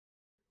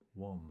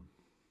1,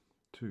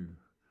 2,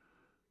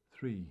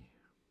 3,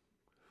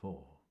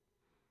 4.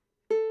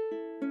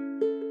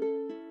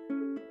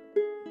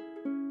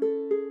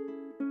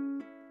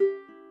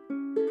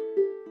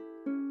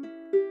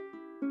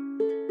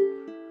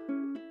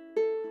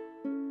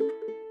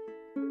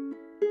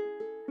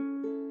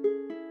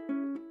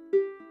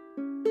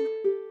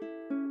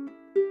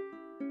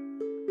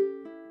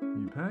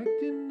 You packed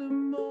in the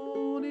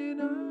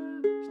morning,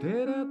 I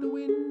stared out the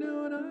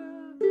window and I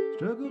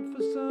struggled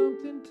for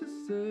something to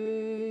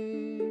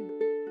say.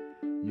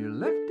 You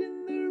left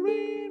in the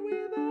rain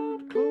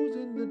without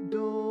closing the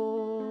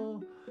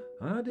door.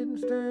 I didn't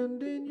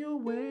stand in your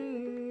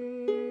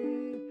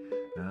way.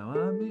 Now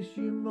I miss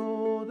you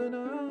more than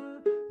I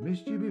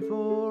missed you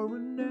before,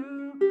 and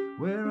now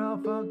where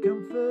I'll find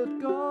comfort,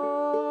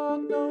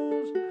 God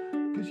knows,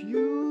 'cause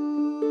you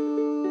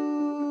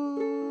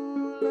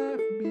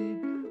left me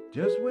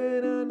just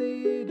when I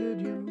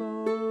needed you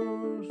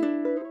most.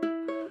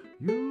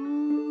 You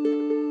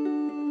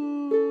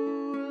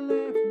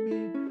left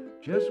me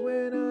just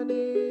when I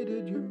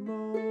needed you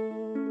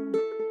most.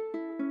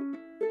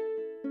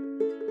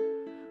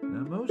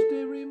 Now most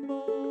every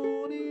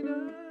morning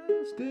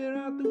I stare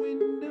out the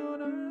window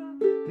and I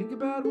think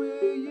about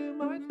where you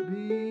might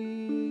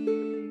be.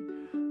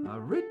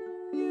 I've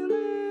written you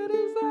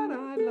letters that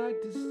I'd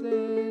like to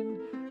send,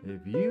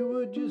 if you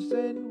would just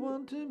send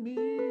one to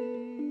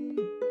me.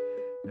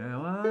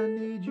 Now I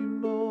need you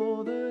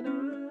more than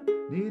I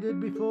needed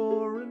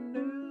before, and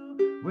now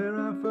where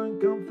I find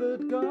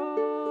comfort,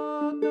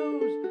 God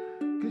knows,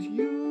 'cause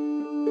you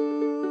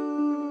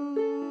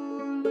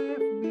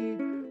left me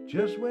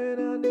just when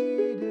I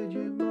needed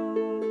you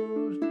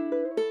most.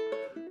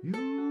 You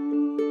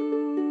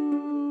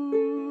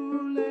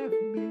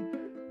left me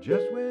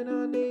just when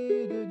I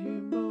needed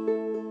you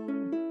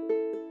most.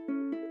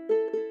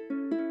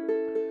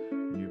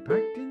 You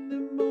packed in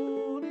the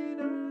morning,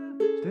 I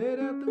stared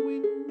out the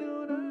window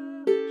and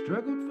I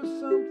struggled for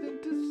something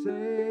to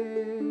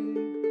say.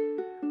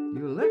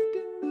 You left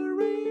in the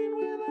rain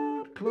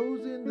without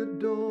closing the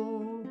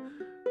door.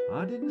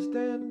 I didn't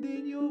stand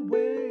in your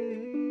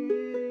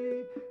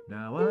way.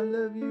 Now I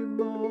love you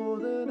more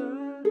than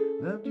I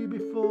loved you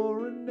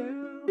before, and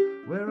now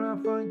where I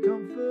find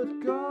comfort,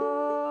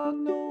 God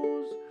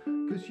knows,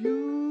 'cause you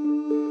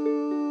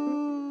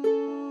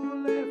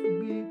left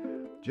me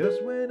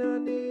just when I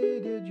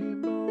needed you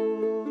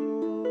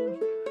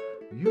most.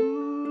 You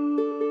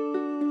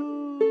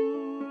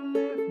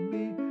left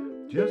me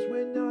just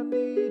when I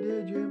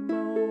needed you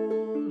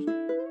most.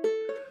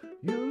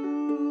 You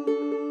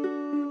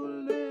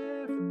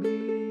left me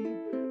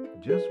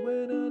just when